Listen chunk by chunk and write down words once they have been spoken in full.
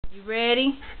You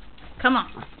ready? Come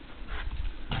on.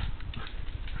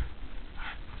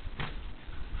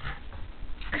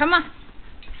 Come on.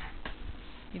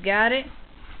 You got it?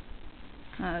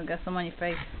 Oh, got some on your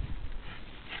face.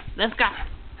 Let's go.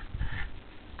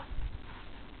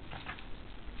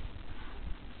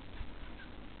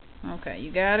 Okay,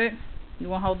 you got it? You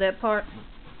want to hold that part?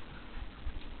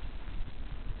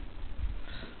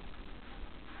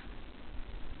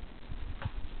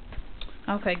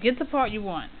 Okay, get the part you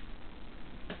want.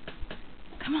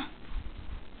 Come on.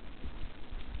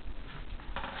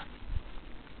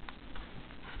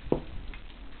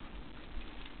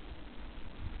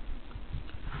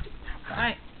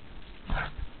 Alright.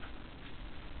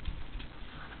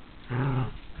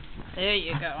 There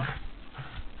you go.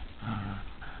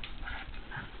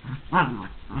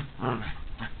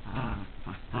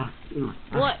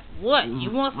 What? What?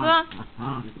 You want some?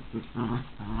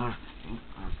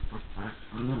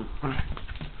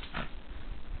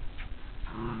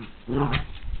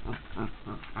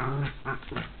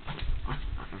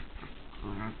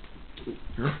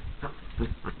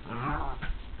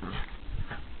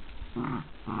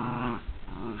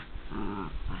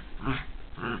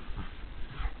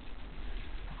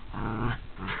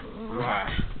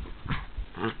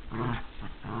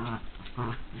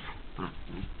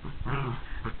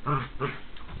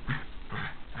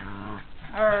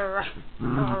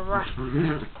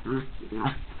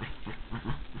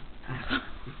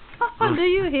 Do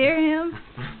you hear him?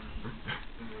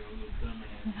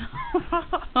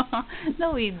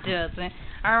 No, he doesn't.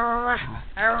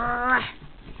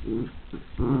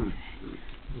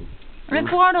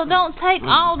 Eduardo, don't take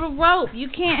all the rope. You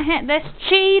can't have. That's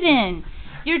cheating.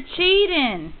 You're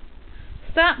cheating.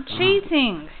 Stop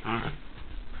cheating.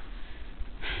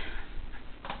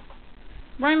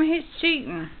 Raymond, he's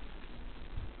cheating.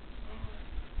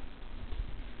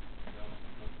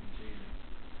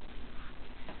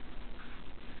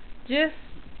 Just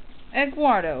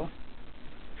Eduardo.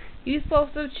 You're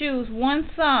supposed to choose one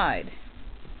side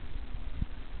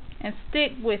and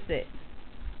stick with it.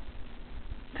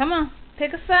 Come on,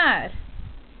 pick a side.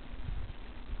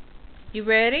 You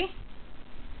ready?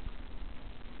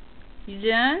 You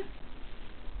done?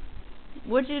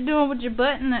 What you doing with your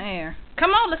butt in the air?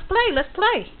 Come on, let's play, let's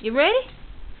play. You ready?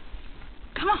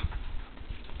 Come on.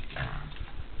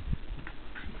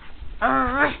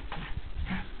 Alright.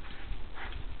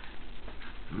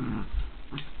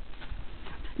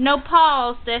 No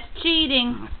pause, that's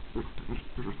cheating.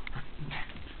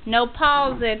 No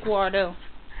pause, Eduardo.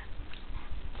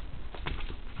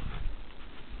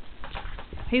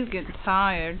 He's getting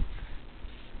tired.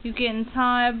 You getting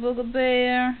tired, Booger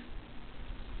Bear?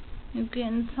 You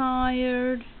getting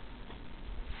tired?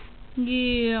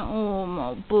 Yeah, oh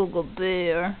my Booger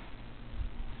Bear.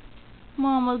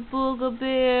 Mama's Booger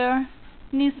Bear.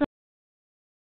 Need some